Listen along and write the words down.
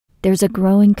There's a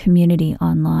growing community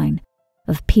online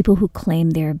of people who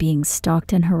claim they are being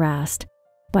stalked and harassed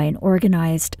by an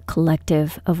organized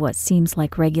collective of what seems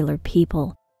like regular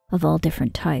people of all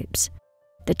different types.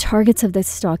 The targets of this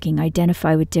stalking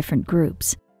identify with different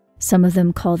groups. Some of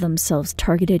them call themselves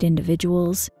targeted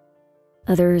individuals.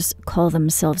 Others call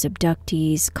themselves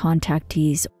abductees,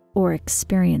 contactees, or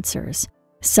experiencers.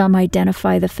 Some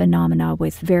identify the phenomena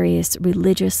with various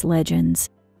religious legends.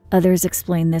 Others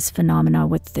explain this phenomena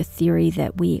with the theory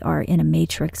that we are in a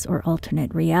matrix or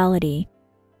alternate reality.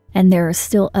 And there are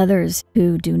still others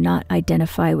who do not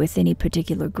identify with any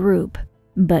particular group,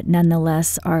 but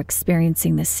nonetheless are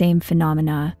experiencing the same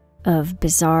phenomena of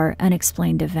bizarre,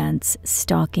 unexplained events,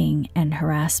 stalking, and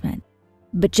harassment.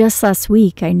 But just last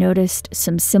week, I noticed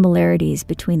some similarities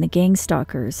between the gang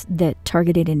stalkers that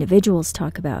targeted individuals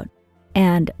talk about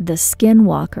and the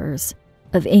skinwalkers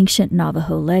of ancient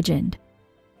Navajo legend.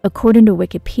 According to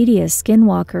Wikipedia,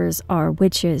 skinwalkers are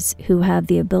witches who have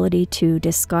the ability to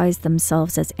disguise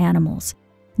themselves as animals,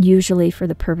 usually for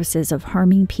the purposes of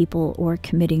harming people or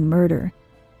committing murder.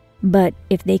 But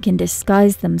if they can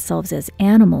disguise themselves as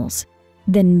animals,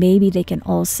 then maybe they can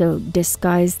also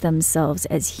disguise themselves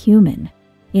as human.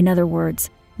 In other words,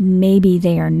 maybe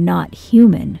they are not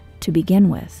human to begin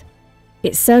with.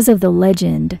 It says of the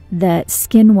legend that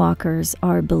skinwalkers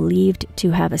are believed to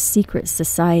have a secret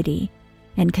society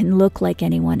and can look like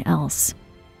anyone else.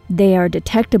 They are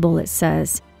detectable, it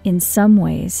says, in some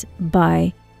ways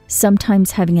by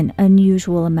sometimes having an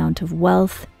unusual amount of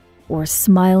wealth, or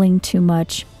smiling too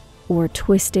much, or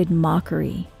twisted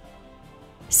mockery.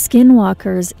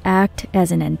 Skinwalkers act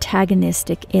as an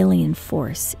antagonistic alien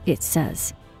force, it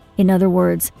says. In other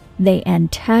words, they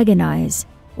antagonize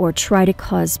or try to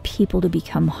cause people to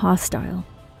become hostile.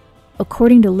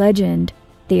 According to legend,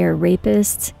 they are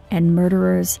rapists and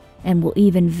murderers and will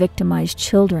even victimize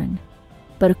children.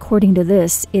 But according to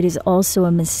this, it is also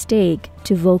a mistake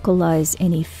to vocalize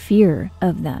any fear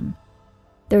of them.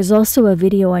 There's also a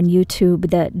video on YouTube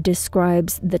that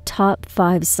describes the top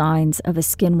 5 signs of a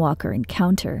skinwalker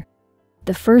encounter.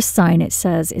 The first sign, it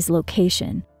says, is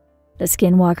location. The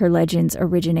skinwalker legends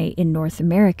originate in North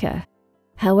America.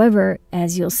 However,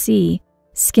 as you'll see,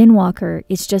 skinwalker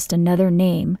is just another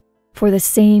name for the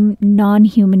same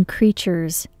non-human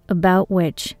creatures about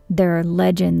which there are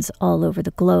legends all over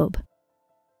the globe.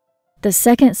 The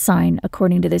second sign,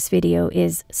 according to this video,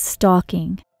 is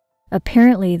stalking.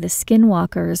 Apparently, the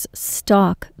skinwalkers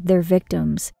stalk their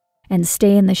victims and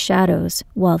stay in the shadows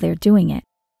while they're doing it.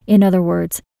 In other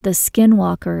words, the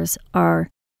skinwalkers are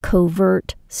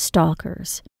covert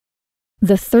stalkers.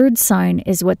 The third sign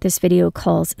is what this video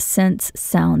calls sense,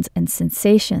 sounds, and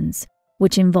sensations,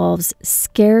 which involves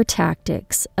scare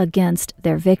tactics against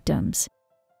their victims.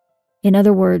 In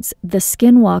other words, the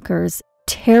skinwalkers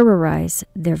terrorize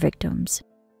their victims.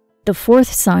 The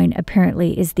fourth sign,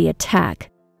 apparently, is the attack,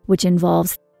 which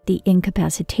involves the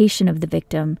incapacitation of the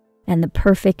victim and the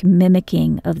perfect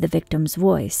mimicking of the victim's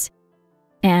voice.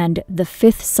 And the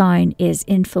fifth sign is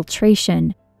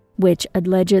infiltration, which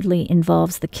allegedly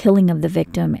involves the killing of the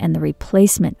victim and the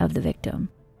replacement of the victim.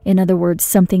 In other words,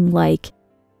 something like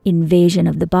invasion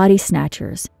of the body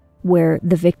snatchers, where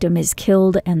the victim is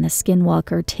killed and the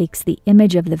skinwalker takes the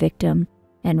image of the victim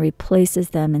and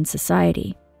replaces them in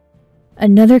society.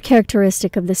 Another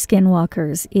characteristic of the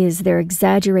skinwalkers is their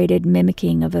exaggerated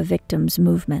mimicking of a victim's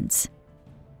movements.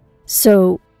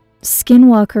 So,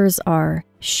 skinwalkers are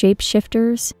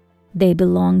shapeshifters, they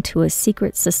belong to a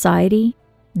secret society,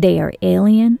 they are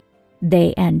alien,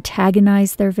 they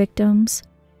antagonize their victims,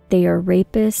 they are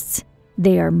rapists,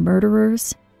 they are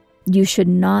murderers. You should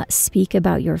not speak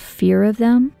about your fear of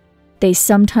them. They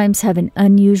sometimes have an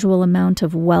unusual amount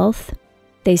of wealth.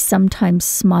 They sometimes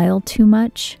smile too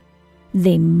much.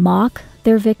 They mock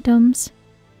their victims.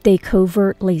 They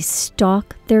covertly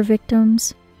stalk their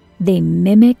victims. They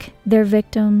mimic their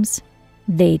victims.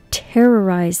 They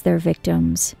terrorize their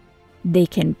victims. They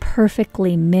can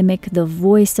perfectly mimic the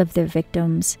voice of their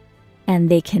victims, and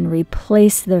they can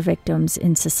replace their victims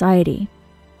in society.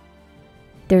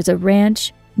 There's a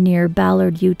ranch near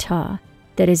Ballard, Utah,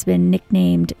 that has been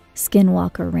nicknamed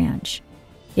Skinwalker Ranch.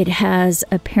 It has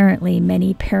apparently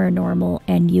many paranormal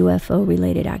and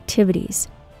UFO-related activities.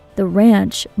 The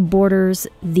ranch borders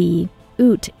the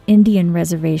Ute Indian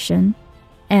Reservation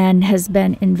and has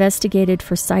been investigated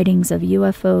for sightings of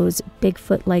UFOs,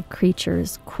 Bigfoot-like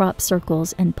creatures, crop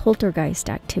circles, and poltergeist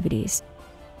activities.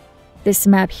 This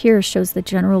map here shows the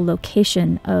general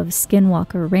location of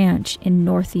Skinwalker Ranch in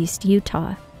northeast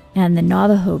Utah, and the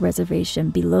Navajo Reservation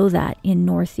below that in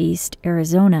northeast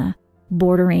Arizona,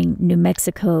 bordering New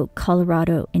Mexico,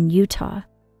 Colorado, and Utah.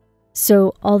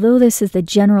 So, although this is the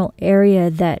general area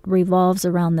that revolves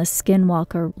around the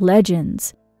skinwalker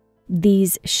legends,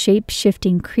 these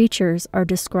shape-shifting creatures are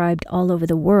described all over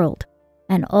the world,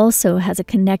 and also has a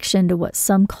connection to what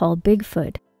some call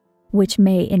Bigfoot, which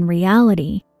may in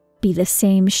reality be the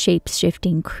same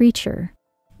shape-shifting creature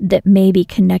that may be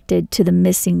connected to the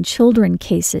missing children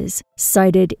cases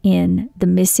cited in the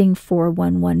Missing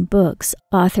 411 books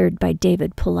authored by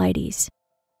David Paulides.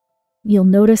 You'll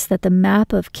notice that the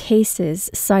map of cases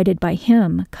cited by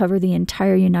him cover the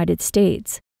entire United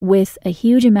States, with a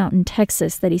huge amount in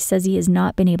Texas that he says he has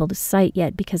not been able to cite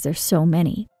yet because there's so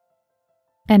many.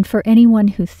 And for anyone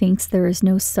who thinks there is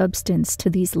no substance to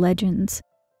these legends,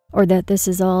 or that this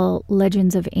is all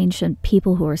legends of ancient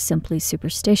people who are simply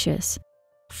superstitious,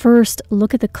 first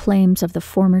look at the claims of the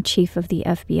former chief of the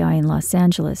FBI in Los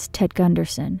Angeles, Ted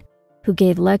Gunderson, who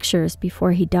gave lectures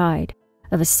before he died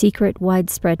of a secret,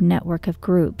 widespread network of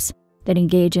groups that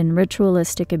engage in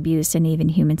ritualistic abuse and even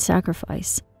human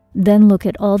sacrifice. Then look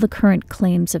at all the current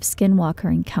claims of skinwalker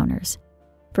encounters.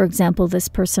 For example, this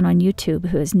person on YouTube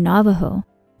who is Navajo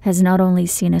has not only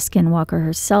seen a skinwalker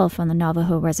herself on the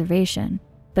Navajo reservation,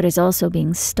 but is also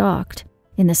being stalked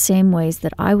in the same ways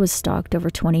that I was stalked over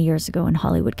 20 years ago in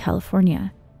Hollywood,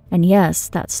 California. And yes,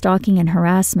 that stalking and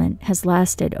harassment has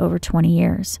lasted over 20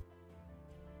 years.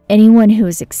 Anyone who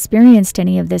has experienced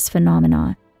any of this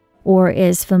phenomena or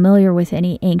is familiar with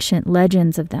any ancient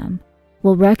legends of them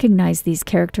will recognize these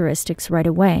characteristics right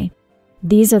away.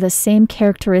 These are the same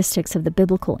characteristics of the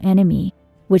biblical enemy,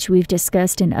 which we've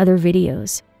discussed in other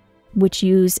videos, which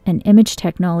use an image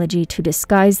technology to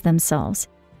disguise themselves,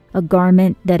 a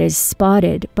garment that is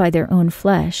spotted by their own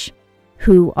flesh,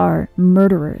 who are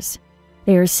murderers.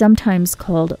 They are sometimes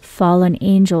called fallen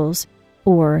angels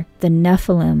or the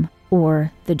Nephilim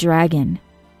or the dragon.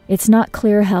 It's not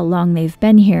clear how long they've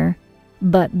been here,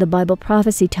 but the Bible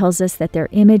prophecy tells us that their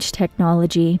image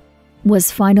technology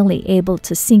was finally able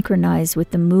to synchronize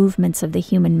with the movements of the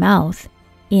human mouth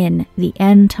in the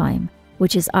end time,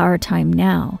 which is our time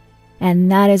now.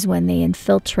 And that is when they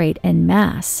infiltrate en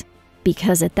masse,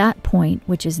 because at that point,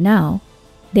 which is now,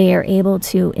 they are able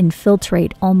to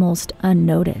infiltrate almost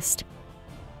unnoticed.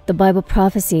 The Bible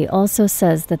prophecy also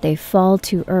says that they fall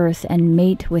to earth and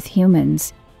mate with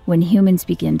humans when humans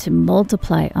begin to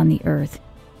multiply on the earth,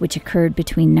 which occurred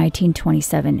between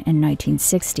 1927 and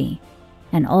 1960,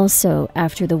 and also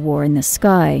after the War in the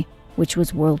Sky, which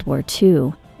was World War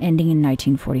II, ending in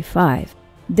 1945.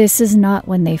 This is not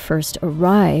when they first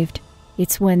arrived,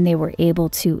 it's when they were able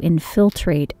to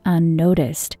infiltrate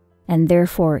unnoticed, and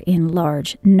therefore in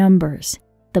large numbers.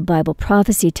 The Bible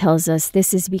prophecy tells us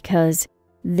this is because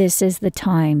this is the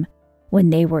time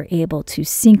when they were able to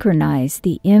synchronize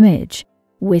the image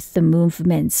with the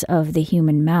movements of the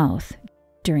human mouth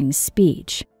during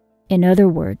speech. In other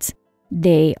words,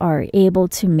 they are able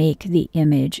to make the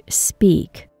image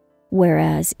speak,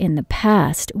 whereas in the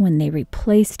past, when they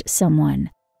replaced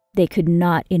someone, they could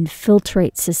not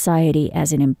infiltrate society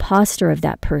as an imposter of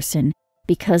that person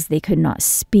because they could not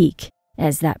speak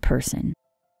as that person.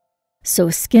 So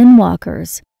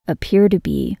skinwalkers appear to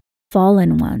be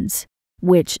fallen ones,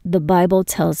 which the Bible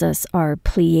tells us are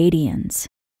Pleiadians.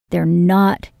 They're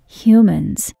not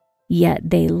humans, yet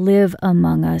they live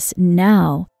among us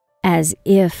now as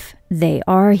if they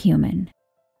are human.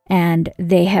 And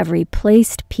they have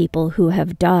replaced people who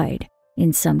have died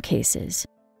in some cases.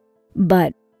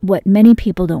 But what many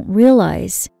people don't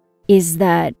realize is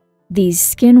that these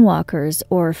skinwalkers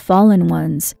or fallen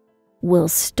ones will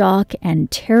stalk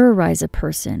and terrorize a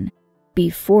person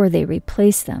before they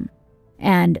replace them.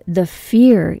 And the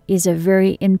fear is a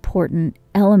very important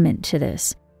element to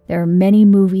this. There are many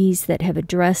movies that have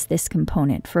addressed this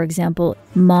component. For example,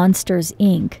 Monsters,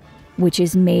 Inc., which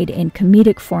is made in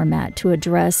comedic format to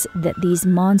address that these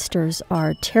monsters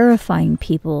are terrifying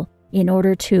people in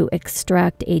order to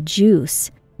extract a juice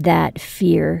that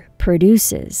fear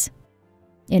produces.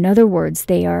 In other words,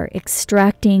 they are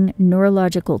extracting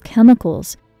neurological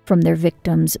chemicals from their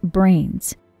victims'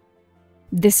 brains.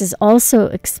 This is also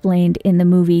explained in the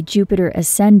movie Jupiter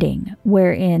Ascending,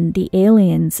 wherein the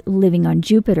aliens living on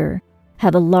Jupiter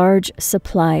have a large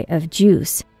supply of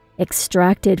juice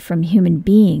extracted from human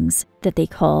beings that they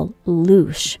call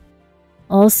louche.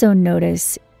 Also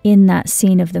notice in that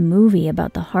scene of the movie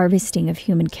about the harvesting of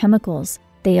human chemicals,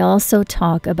 they also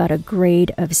talk about a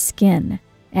grade of skin,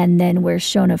 and then we're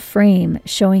shown a frame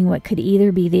showing what could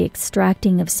either be the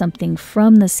extracting of something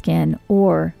from the skin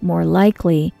or, more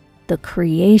likely, the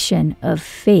creation of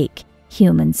fake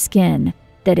human skin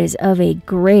that is of a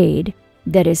grade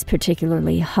that is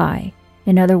particularly high.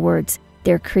 In other words,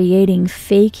 they're creating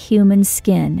fake human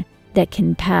skin that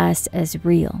can pass as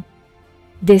real.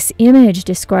 This image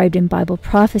described in Bible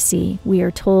prophecy, we are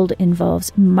told,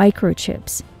 involves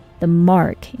microchips, the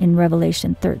mark in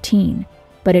Revelation 13,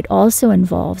 but it also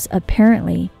involves,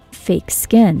 apparently, fake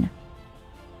skin.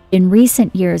 In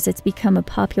recent years, it's become a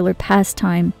popular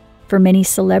pastime for many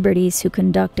celebrities who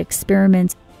conduct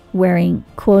experiments wearing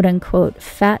quote-unquote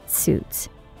fat suits.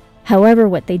 However,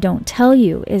 what they don't tell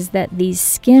you is that these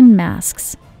skin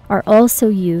masks are also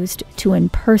used to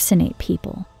impersonate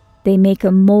people. They make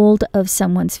a mold of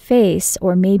someone's face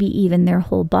or maybe even their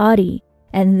whole body,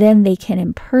 and then they can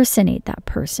impersonate that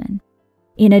person.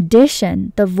 In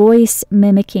addition, the voice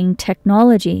mimicking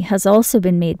technology has also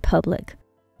been made public,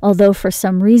 although for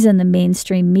some reason the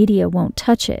mainstream media won't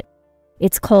touch it.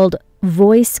 It's called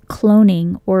voice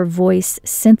cloning or voice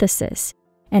synthesis,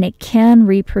 and it can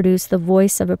reproduce the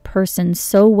voice of a person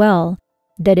so well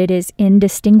that it is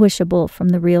indistinguishable from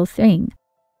the real thing.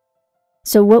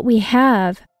 So what we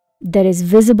have that is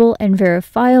visible and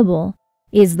verifiable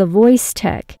is the voice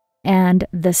tech and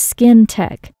the skin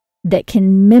tech that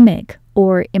can mimic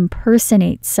or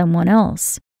impersonate someone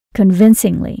else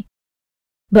convincingly.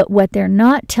 But what they're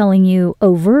not telling you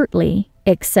overtly,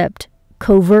 except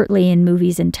covertly in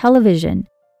movies and television,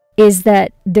 is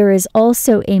that there is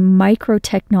also a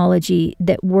microtechnology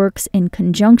that works in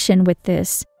conjunction with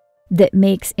this that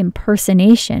makes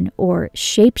impersonation or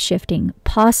shape-shifting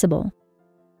possible.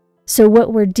 So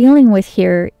what we're dealing with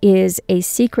here is a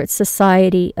secret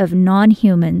society of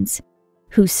non-humans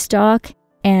who stalk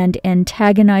and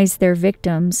antagonize their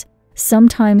victims,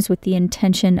 sometimes with the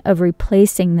intention of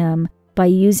replacing them by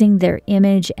using their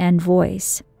image and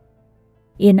voice.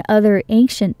 In other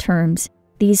ancient terms,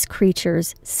 these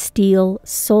creatures steal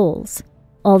souls.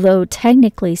 Although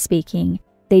technically speaking,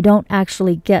 they don't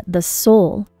actually get the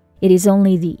soul. It is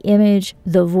only the image,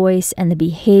 the voice, and the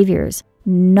behaviors,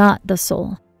 not the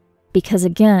soul. Because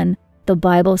again, the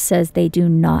Bible says they do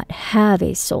not have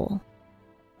a soul.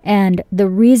 And the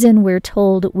reason we're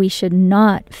told we should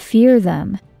not fear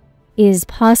them is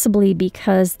possibly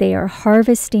because they are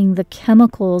harvesting the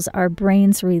chemicals our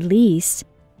brains release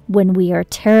when we are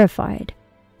terrified.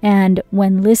 And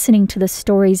when listening to the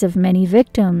stories of many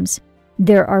victims,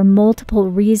 there are multiple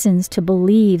reasons to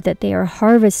believe that they are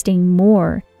harvesting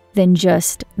more than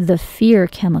just the fear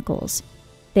chemicals.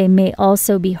 They may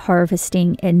also be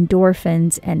harvesting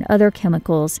endorphins and other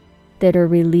chemicals that are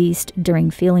released during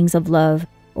feelings of love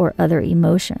or other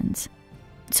emotions.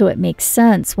 So it makes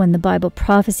sense when the Bible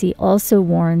prophecy also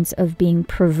warns of being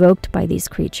provoked by these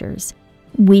creatures.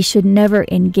 We should never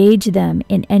engage them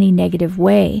in any negative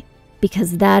way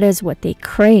because that is what they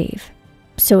crave.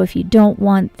 So if you don't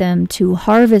want them to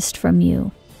harvest from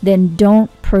you, then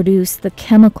don't produce the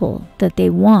chemical that they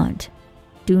want.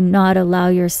 Do not allow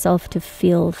yourself to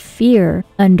feel fear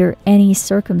under any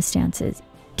circumstances.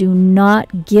 Do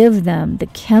not give them the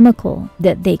chemical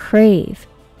that they crave.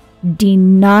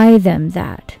 Deny them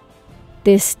that.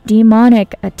 This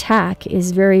demonic attack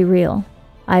is very real.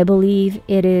 I believe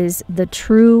it is the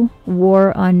true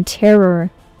war on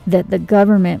terror that the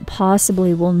government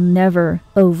possibly will never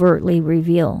overtly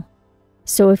reveal.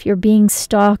 So if you're being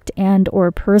stalked and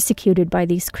or persecuted by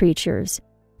these creatures,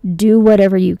 do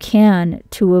whatever you can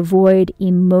to avoid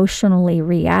emotionally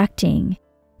reacting,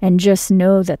 and just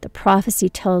know that the prophecy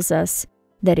tells us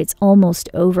that it's almost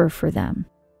over for them.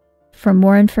 For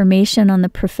more information on the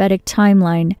prophetic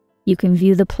timeline, you can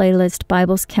view the playlist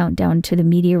Bible's Countdown to the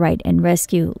Meteorite and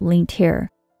Rescue linked here.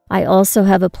 I also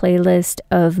have a playlist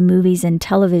of movies and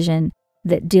television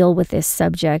that deal with this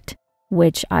subject,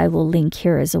 which I will link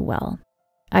here as well.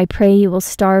 I pray you will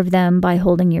starve them by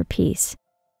holding your peace,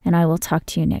 and I will talk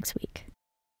to you next week.